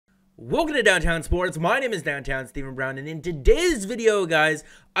Welcome to Downtown Sports. My name is Downtown Stephen Brown, and in today's video, guys,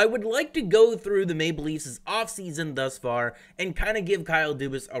 I would like to go through the Maple Leafs' offseason thus far and kind of give Kyle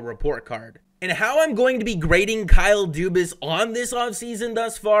Dubas a report card. And how I'm going to be grading Kyle Dubas on this offseason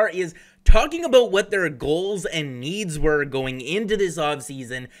thus far is talking about what their goals and needs were going into this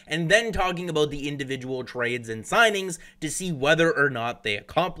offseason, and then talking about the individual trades and signings to see whether or not they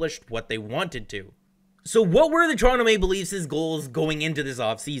accomplished what they wanted to. So what were the Toronto Maple Leafs' goals going into this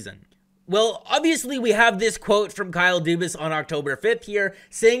offseason? Well, obviously we have this quote from Kyle Dubas on October 5th here,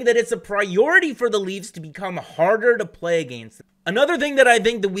 saying that it's a priority for the Leafs to become harder to play against. Another thing that I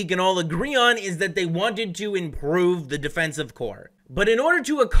think that we can all agree on is that they wanted to improve the defensive core. But in order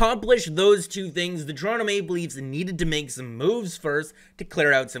to accomplish those two things, the Toronto Maple Leafs needed to make some moves first to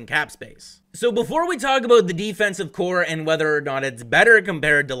clear out some cap space. So before we talk about the defensive core and whether or not it's better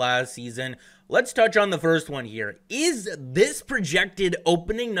compared to last season, let's touch on the first one here. Is this projected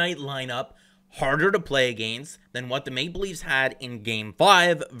opening night lineup harder to play against than what the Maple Leafs had in Game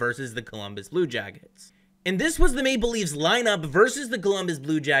 5 versus the Columbus Blue Jackets? And this was the Maple Leafs lineup versus the Columbus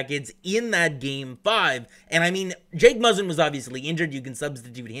Blue Jackets in that Game 5. And I mean, Jake Muzzin was obviously injured. You can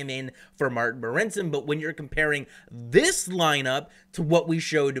substitute him in for Martin Marincin. But when you're comparing this lineup to what we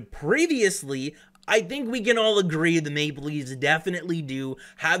showed previously, I think we can all agree the Maple Leafs definitely do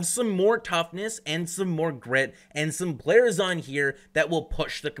have some more toughness and some more grit and some players on here that will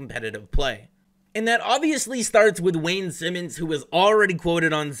push the competitive play. And that obviously starts with Wayne Simmonds, who was already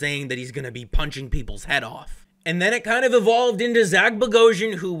quoted on saying that he's going to be punching people's head off. And then it kind of evolved into Zach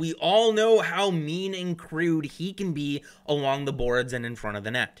Bogosian, who we all know how mean and crude he can be along the boards and in front of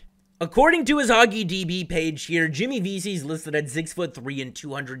the net. According to his Hockey DB page here, Jimmy Vesey's listed at 6'3" and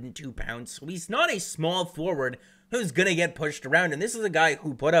 202 pounds, so he's not a small forward who's going to get pushed around. And this is a guy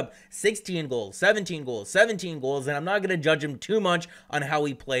who put up 16 goals, 17 goals, 17 goals, and I'm not going to judge him too much on how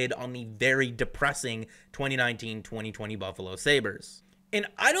he played on the very depressing 2019-2020 Buffalo Sabres. And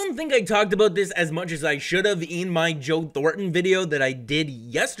I don't think I talked about this as much as I should have in my Joe Thornton video that I did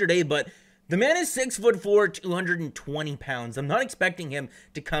yesterday, but the man is 6'4", 220 pounds. I'm not expecting him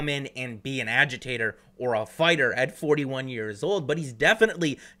to come in and be an agitator or a fighter at 41 years old, but he's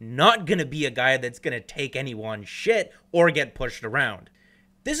definitely not going to be a guy that's going to take anyone's shit or get pushed around.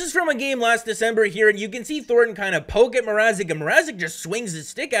 This is from a game last December here, and you can see Thornton kind of poke at Mrazek, and Mrazek just swings his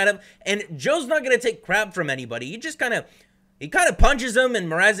stick at him, and Joe's not going to take crap from anybody. He kind of punches him, and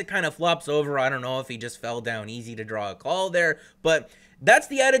Mrazek kind of flops over. I don't know if he just fell down easy to draw a call there, but that's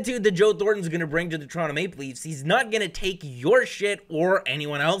the attitude that Joe Thornton's going to bring to the Toronto Maple Leafs. He's not going to take your shit or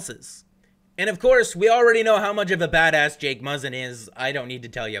anyone else's. And of course, we already know how much of a badass Jake Muzzin is. I don't need to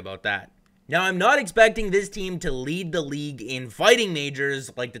tell you about that. Now, I'm not expecting this team to lead the league in fighting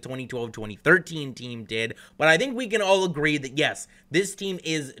majors like the 2012-2013 team did, but I think we can all agree that yes, this team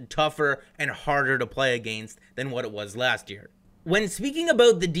is tougher and harder to play against than what it was last year. When speaking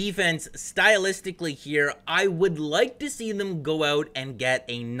about the defense stylistically here, I would like to see them go out and get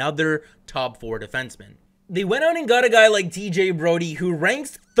another top 4 defenseman. They went out and got a guy like TJ Brodie, who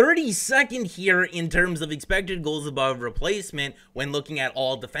ranks 32nd here in terms of expected goals above replacement when looking at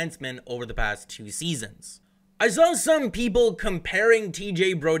all defensemen over the past 2 seasons. I saw some people comparing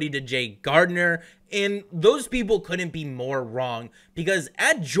TJ Brodie to Jake Gardiner, and those people couldn't be more wrong, because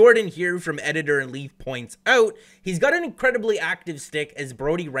at Jordan here from Editor and Leaf points out, he's got an incredibly active stick as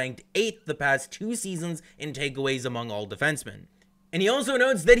Brodie ranked 8th the past 2 seasons in takeaways among all defensemen. And he also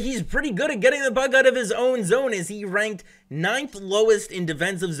notes that he's pretty good at getting the puck out of his own zone, as he ranked 9th lowest in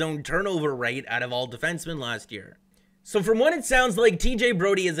defensive zone turnover rate out of all defensemen last year. So from what it sounds like, TJ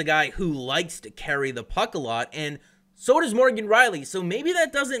Brodie is a guy who likes to carry the puck a lot, and so does Morgan Rielly, so maybe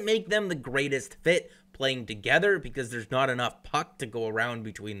that doesn't make them the greatest fit playing together because there's not enough puck to go around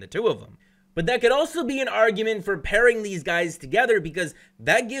between the two of them. But that could also be an argument for pairing these guys together, because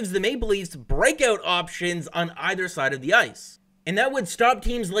that gives the Maple Leafs breakout options on either side of the ice. And that would stop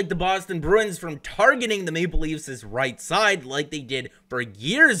teams like the Boston Bruins from targeting the Maple Leafs' right side like they did for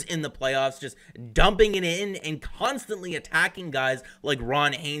years in the playoffs, just dumping it in and constantly attacking guys like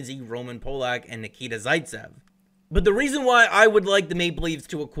Ron Hainsey, Roman Polak, and Nikita Zaitsev. But the reason why I would like the Maple Leafs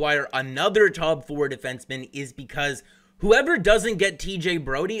to acquire another top 4 defenseman is because whoever doesn't get TJ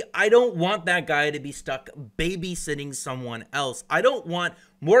Brodie, I don't want that guy to be stuck babysitting someone else. I don't want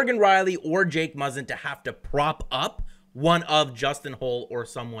Morgan Rielly or Jake Muzzin to have to prop up one of Justin Holl or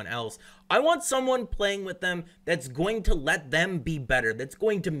someone else. I want someone playing with them that's going to let them be better, that's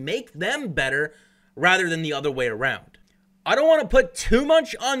going to make them better rather than the other way around. I don't want to put too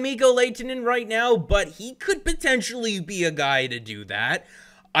much on Mikko Lehtinen right now, but he could potentially be a guy to do that.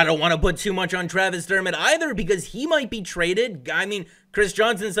 I don't want to put too much on Travis Dermott either because he might be traded. I mean, Chris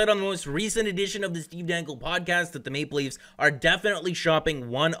Johnson said on the most recent edition of the Steve Dangle podcast that the Maple Leafs are definitely shopping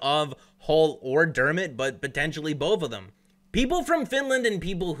one of Hull or Dermott, but potentially both of them. People from Finland and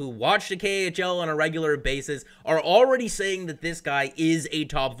people who watch the KHL on a regular basis are already saying that this guy is a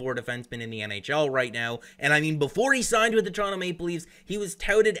top 4 defenseman in the NHL right now. And I mean, before he signed with the Toronto Maple Leafs, he was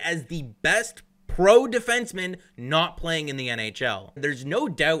touted as the best pro defenseman not playing in the NHL. There's no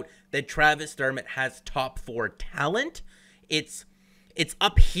doubt that Travis Dermott has top 4 talent. It's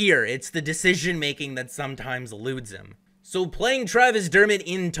up here. It's the decision making that sometimes eludes him. So playing Travis Dermott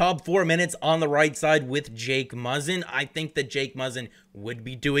in top 4 minutes on the right side with Jake Muzzin, I think that Jake Muzzin would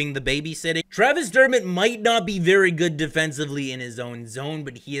be doing the babysitting. Travis Dermott might not be very good defensively in his own zone,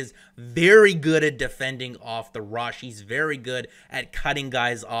 but he is very good at defending off the rush. He's very good at cutting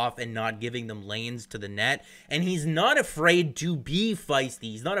guys off and not giving them lanes to the net. And he's not afraid to be feisty.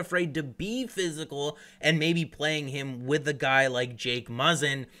 He's not afraid to be physical, and maybe playing him with a guy like Jake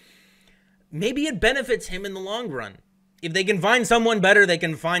Muzzin, maybe it benefits him in the long run. If they can find someone better, they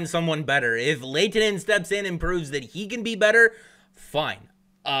can find someone better. If Lehtinen steps in and proves that he can be better, fine.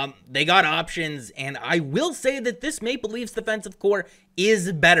 They got options, and I will say that this Maple Leafs defensive core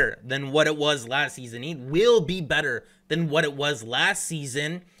is better than what it was last season. It will be better than what it was last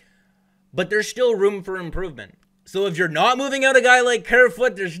season, but there's still room for improvement. So if you're not moving out a guy like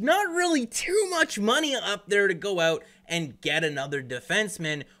Kerfoot, there's not really too much money up there to go out and get another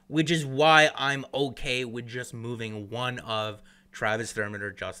defenseman, which is why I'm okay with just moving one of Travis Dermott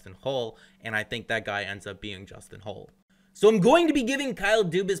or Justin Hull, and I think that guy ends up being Justin Hull. So I'm going to be giving Kyle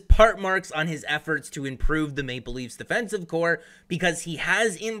Dubas part marks on his efforts to improve the Maple Leafs defensive core because he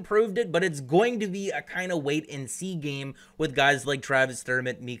has improved it, but it's going to be a kind of wait and see game with guys like Travis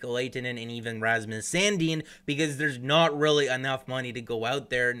Dermott, Mikko Lehtinen, and even Rasmus Sandin because there's not really enough money to go out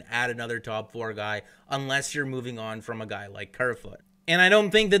there and add another top 4 guy unless you're moving on from a guy like Kerfoot. And I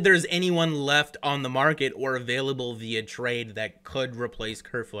don't think that there's anyone left on the market or available via trade that could replace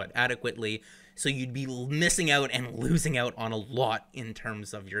Kerfoot adequately. So you'd be missing out and losing out on a lot in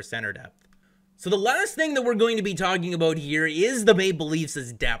terms of your center depth. So the last thing that we're going to be talking about here is the Maple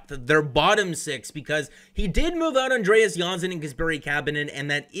Leafs' depth, their bottom 6, because he did move out Andreas Johnsson and Kasperi Kapanen,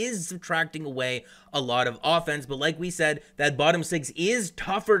 and that is subtracting away a lot of offense. But like we said, that bottom 6 is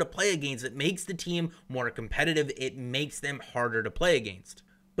tougher to play against. It makes the team more competitive. It makes them harder to play against.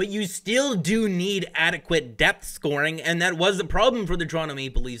 But you still do need adequate depth scoring, and that was the problem for the Toronto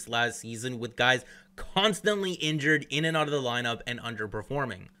Maple Leafs last season with guys constantly injured in and out of the lineup and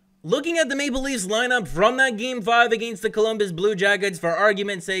underperforming. Looking at the Maple Leafs lineup from that Game 5 against the Columbus Blue Jackets, for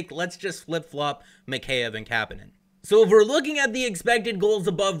argument's sake, let's just flip-flop Mikheyev and Kapanen. So if we're looking at the expected goals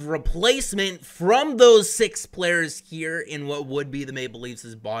above replacement from those 6 players here in what would be the Maple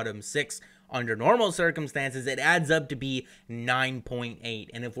Leafs' bottom 6, under normal circumstances, it adds up to be 9.8.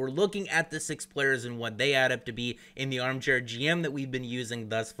 And if we're looking at the 6 players and what they add up to be in the armchair GM that we've been using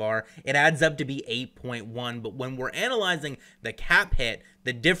thus far, it adds up to be 8.1. But when we're analyzing the cap hit,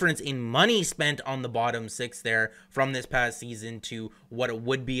 the difference in money spent on the bottom 6 there from this past season to what it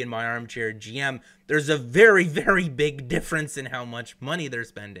would be in my armchair GM, there's a very, very big difference in how much money they're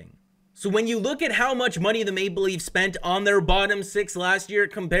spending. So when you look at how much money the Maple Leafs spent on their bottom 6 last year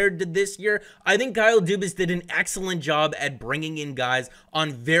compared to this year, I think Kyle Dubas did an excellent job at bringing in guys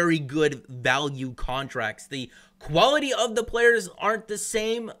on very good value contracts. The quality of the players aren't the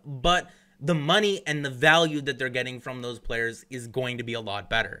same, but the money and the value that they're getting from those players is going to be a lot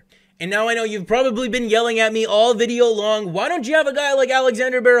better. And now I know you've probably been yelling at me all video long, why don't you have a guy like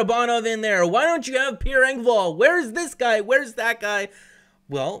Alexander Barabanov in there? Why don't you have Pierre Engvall? Where's this guy? Where's that guy?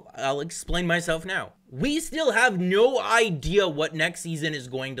 Well, I'll explain myself now. We still have no idea what next season is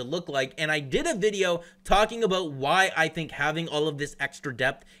going to look like, and I did a video talking about why I think having all of this extra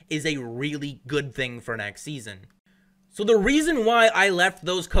depth is a really good thing for next season. So the reason why I left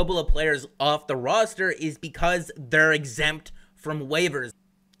those couple of players off the roster is because they're exempt from waivers.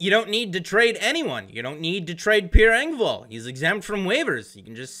 You don't need to trade anyone. You don't need to trade Pierre Engvall. He's exempt from waivers. You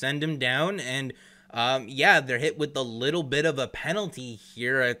can just send him down and yeah, they're hit with a little bit of a penalty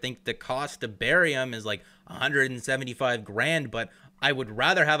here. I think the cost to bury him is like 175 grand, but I would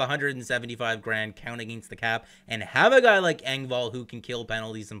rather have 175 grand count against the cap and have a guy like Engvall who can kill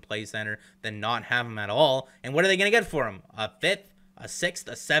penalties and play center than not have him at all. And what are they going to get for him? A 5th, a 6th,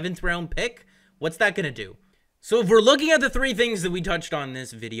 a 7th round pick? What's that going to do? So if we're looking at the 3 things that we touched on in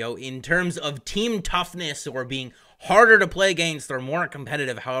this video in terms of team toughness or being harder to play against or more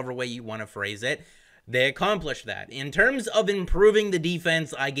competitive, however way you want to phrase it, they accomplished that. In terms of improving the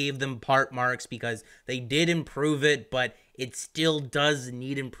defense, I gave them part marks because they did improve it, but it still does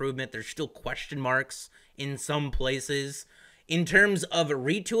need improvement. There's still question marks in some places. In terms of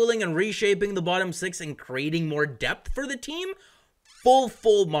retooling and reshaping the bottom six and creating more depth for the team,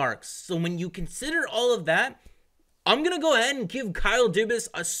 full marks. So when you consider all of that, I'm going to go ahead and give Kyle Dubas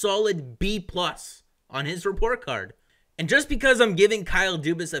a solid B+ on his report card. And just because I'm giving Kyle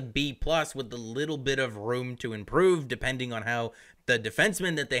Dubas a B+ with a little bit of room to improve, depending on how the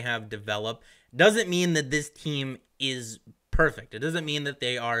defensemen that they have develop, doesn't mean that this team is perfect. It doesn't mean that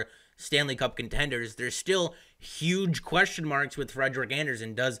they are Stanley Cup contenders. There's still huge question marks with Frederik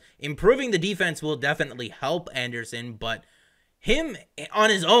Andersen. Improving the defense will definitely help Andersen, but him on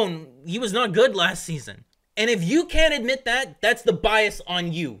his own, he was not good last season. And if you can't admit that, that's the bias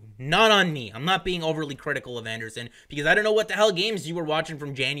on you, not on me. I'm not being overly critical of Andersen because I don't know what the hell games you were watching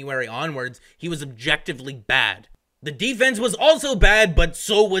from January onwards. He was objectively bad. The defense was also bad, but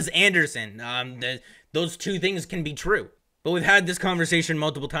so was Andersen. Those two things can be true. But we've had this conversation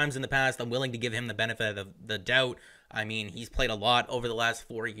multiple times in the past. I'm willing to give him the benefit of the doubt. I mean, he's played a lot over the last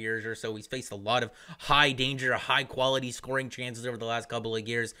 4 years or so. He's faced a lot of high danger, high quality scoring chances over the last couple of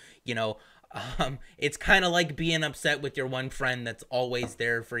years. You know, it's kind of like being upset with your one friend that's always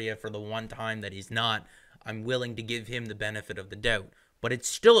there for you for the one time that he's not. I'm willing to give him the benefit of the doubt, but it's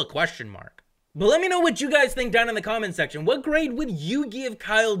still a question mark. But let me know what you guys think down in the comment section. What grade would you give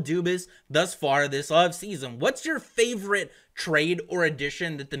Kyle Dubas thus far this offseason? What's your favorite trade or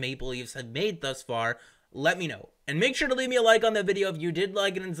addition that the Maple Leafs have made thus far? Let me know. And make sure to leave me a like on the video if you did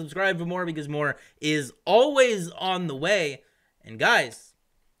like it and subscribe for more because more is always on the way. And guys,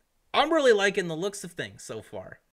 I'm really liking the looks of things so far.